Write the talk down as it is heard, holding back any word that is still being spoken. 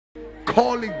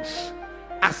callings,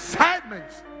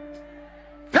 assignments.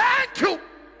 Thank you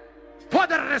for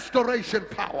the restoration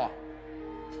power.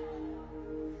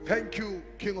 Thank you,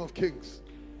 King of Kings.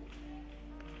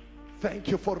 Thank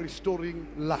you for restoring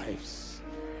lives.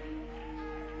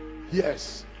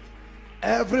 Yes.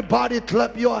 Everybody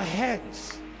clap your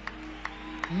hands.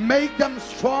 Make them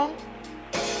strong.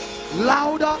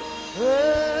 Louder.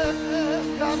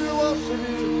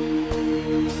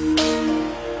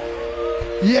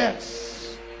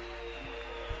 Yes.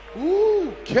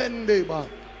 Ooh, Kendeba.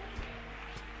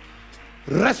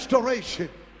 Restoration.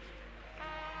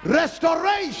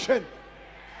 Restoration.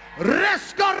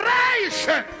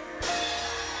 Restoration.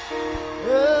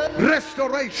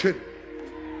 Restoration.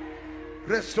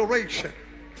 Restoration.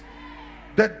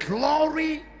 The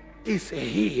glory is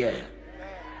here.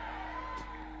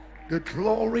 The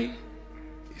glory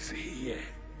is here.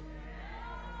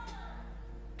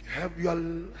 Have your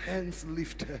hands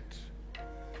lifted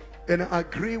and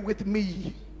agree with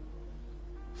me.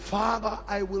 Father,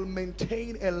 I will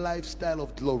maintain a lifestyle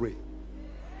of glory.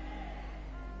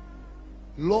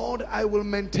 Lord, I will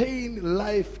maintain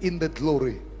life in the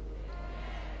glory.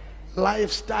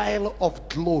 Lifestyle of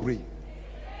glory.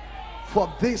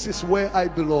 For this is where I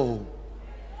belong.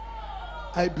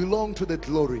 I belong to the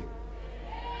glory.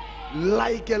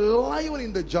 Like a lion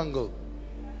in the jungle,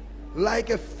 like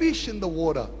a fish in the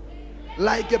water,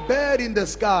 like a bird in the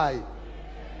sky,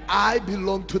 I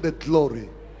belong to the glory.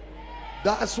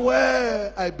 That's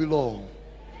where I belong.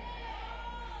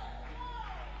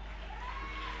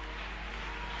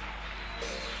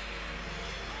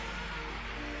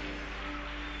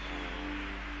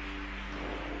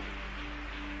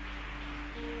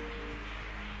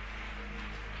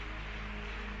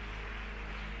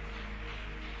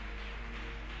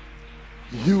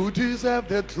 You deserve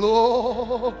the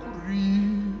glory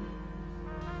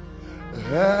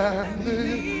and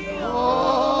the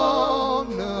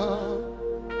honor.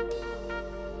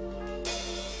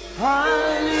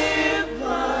 I lift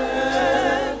my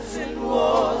hands in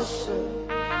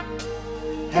worship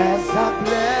as I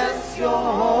bless your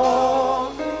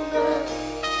holy name.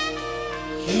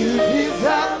 You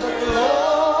deserve the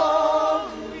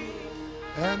glory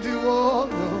And the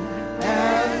honor.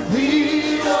 and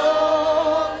the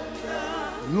honor.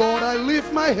 Lord, I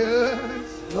lift my hands.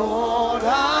 Lord,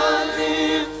 I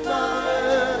lift my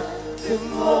hands in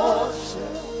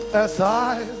worship As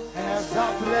I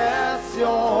bless your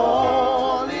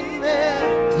holy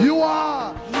name. You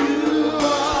are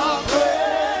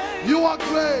great. You are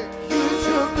great. You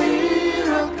do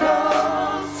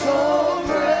miracles so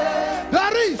great.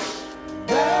 There is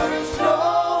No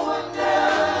one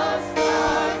else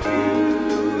like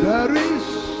you. There is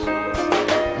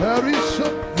There is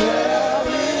no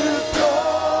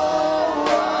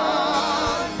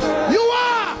one. You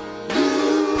are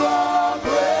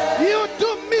great. You do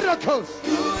miracles.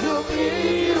 You do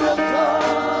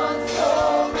miracles so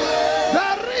great.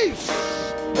 There is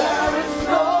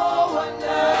No one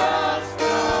else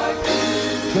like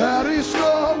you. There is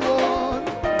no one.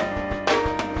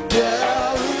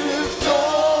 There is no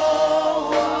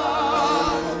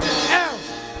one Else.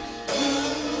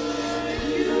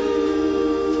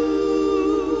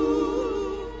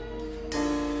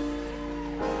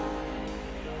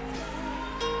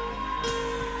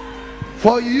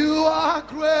 For you are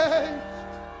great.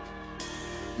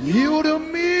 You do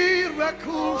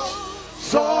miracles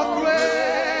so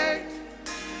great.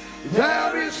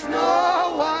 There is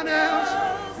no one else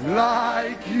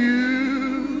like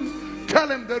you. Tell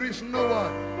him there is no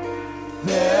one.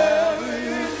 There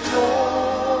is no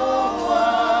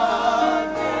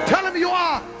one. Tell him you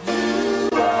are.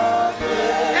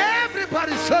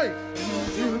 Everybody say.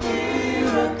 You do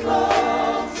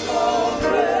miracles so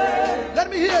great. Let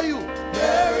me hear you.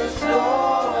 There is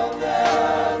no one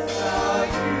else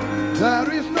like you.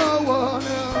 There is no one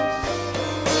else.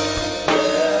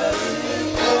 There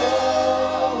is no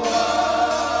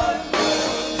one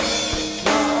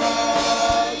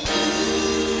like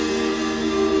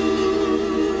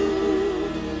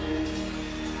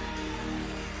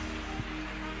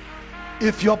you.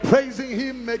 If you're praising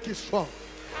him, make it strong.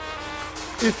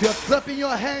 If you're clapping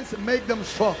your hands, make them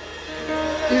strong.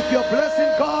 If you're blessing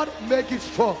God, make it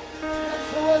strong.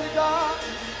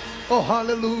 Oh,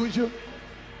 hallelujah.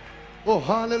 Oh,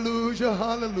 hallelujah,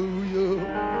 hallelujah.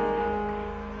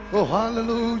 Oh,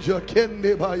 hallelujah.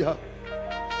 Kendebaya.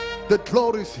 The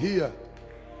glory is here.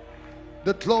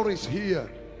 The glory is here.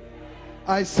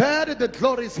 I said the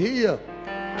glory is here.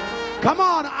 Come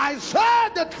on, I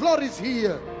said the glory is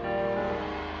here.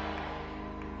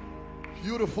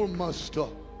 Beautiful master.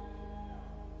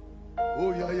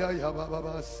 Oh, yeah, yeah, yeah, ba, ba,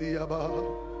 ba, see, ya, ba.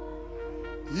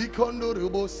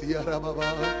 Ikondorubo siarababa.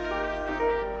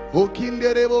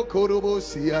 Okinderebo korobo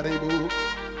siarebo.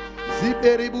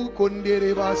 Ziderebu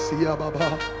kondereba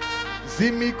siababa.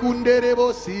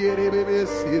 Zimikunderebo sierebebe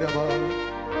siraba.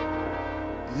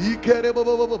 Ikerebo.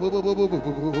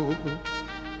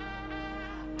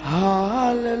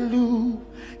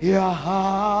 Hallelujah,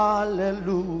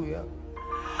 hallelujah.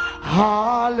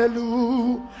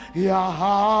 Hallelujah,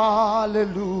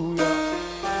 hallelujah.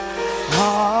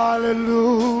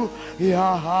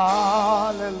 Hallelujah,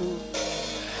 hallelujah.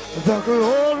 The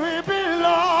glory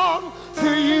belongs to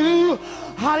you.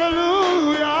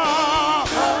 Hallelujah.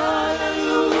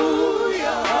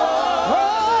 Hallelujah.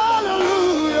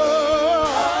 Hallelujah.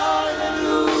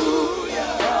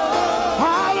 Hallelujah.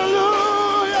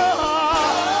 Hallelujah.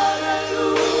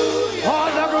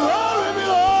 All the glory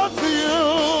belongs to you.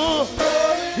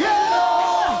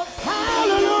 Yeah.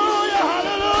 Hallelujah.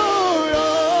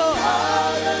 Hallelujah.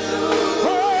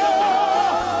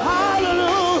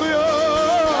 Hallelujah.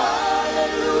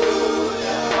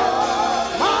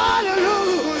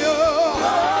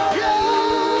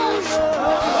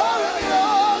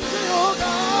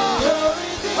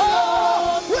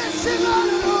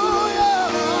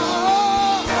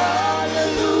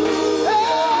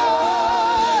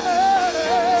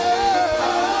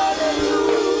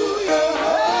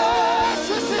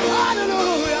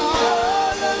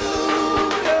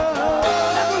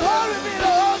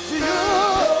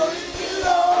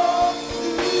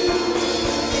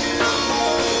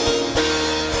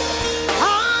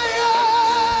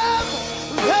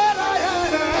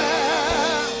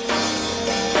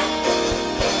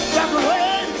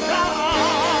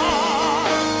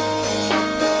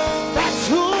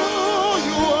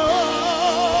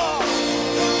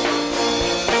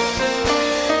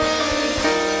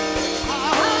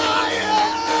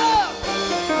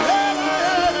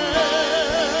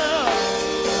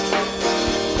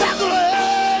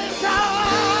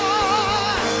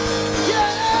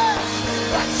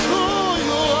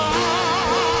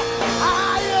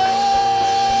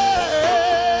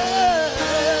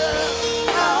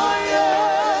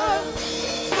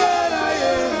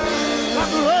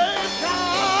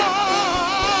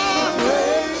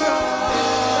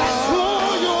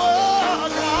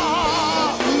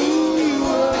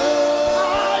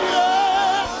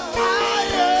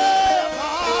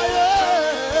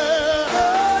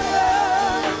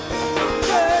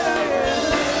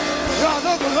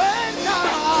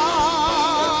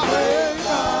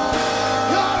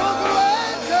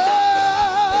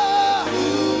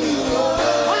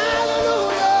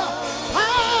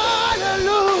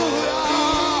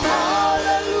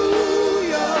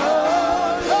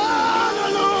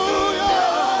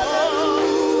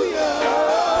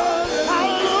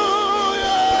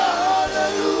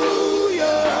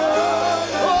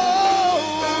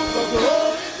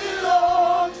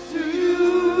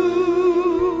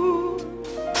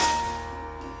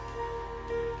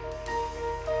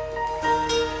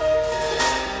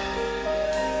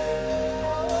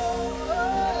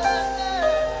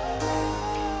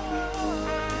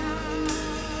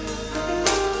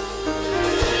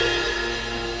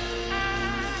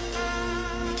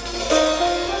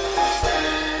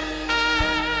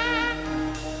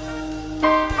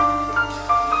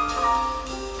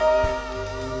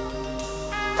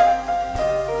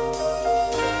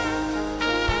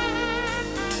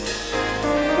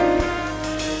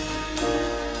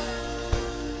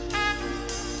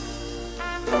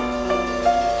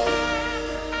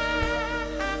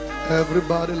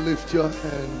 Everybody lift your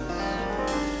hands.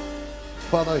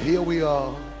 Father, here we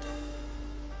are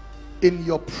in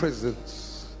your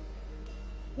presence.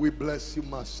 We bless you,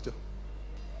 Master.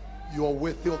 You are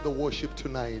worthy of the worship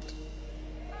tonight.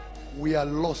 We are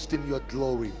lost in your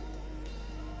glory.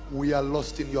 We are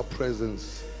lost in your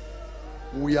presence.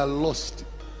 We are lost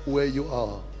where you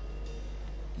are.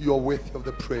 You are worthy of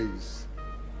the praise.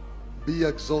 Be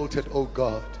exalted, O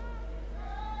God.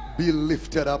 Be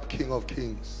lifted up, King of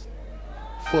Kings.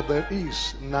 For there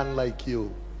is none like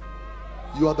you.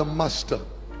 You are the Master.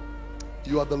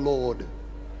 You are the Lord.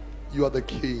 You are the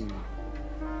King.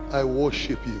 I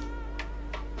worship you.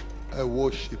 I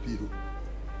worship you.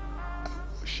 I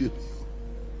worship you.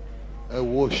 I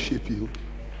worship you.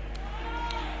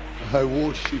 I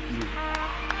worship you.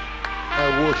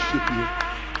 I worship you.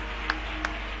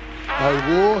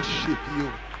 I worship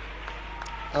you.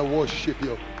 I worship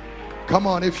you. Come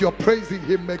on, if you're praising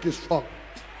him, make it strong.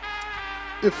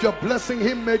 If you're blessing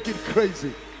him, make it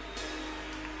crazy.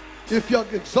 If you're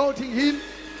exalting him,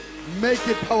 make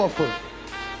it powerful.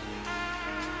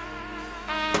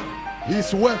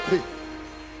 He's worthy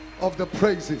of the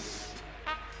praises.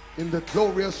 In the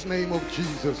glorious name of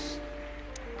Jesus.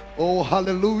 Oh,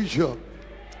 hallelujah.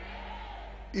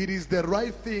 It is the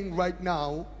right thing right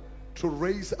now to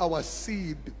raise our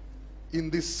seed in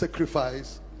this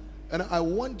sacrifice. And I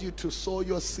want you to sow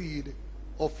your seed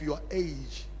of your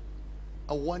age.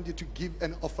 I want you to give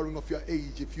an offering of your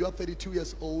age. If you are 32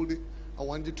 years old, I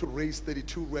want you to raise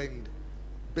 32 rand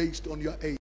based on your age.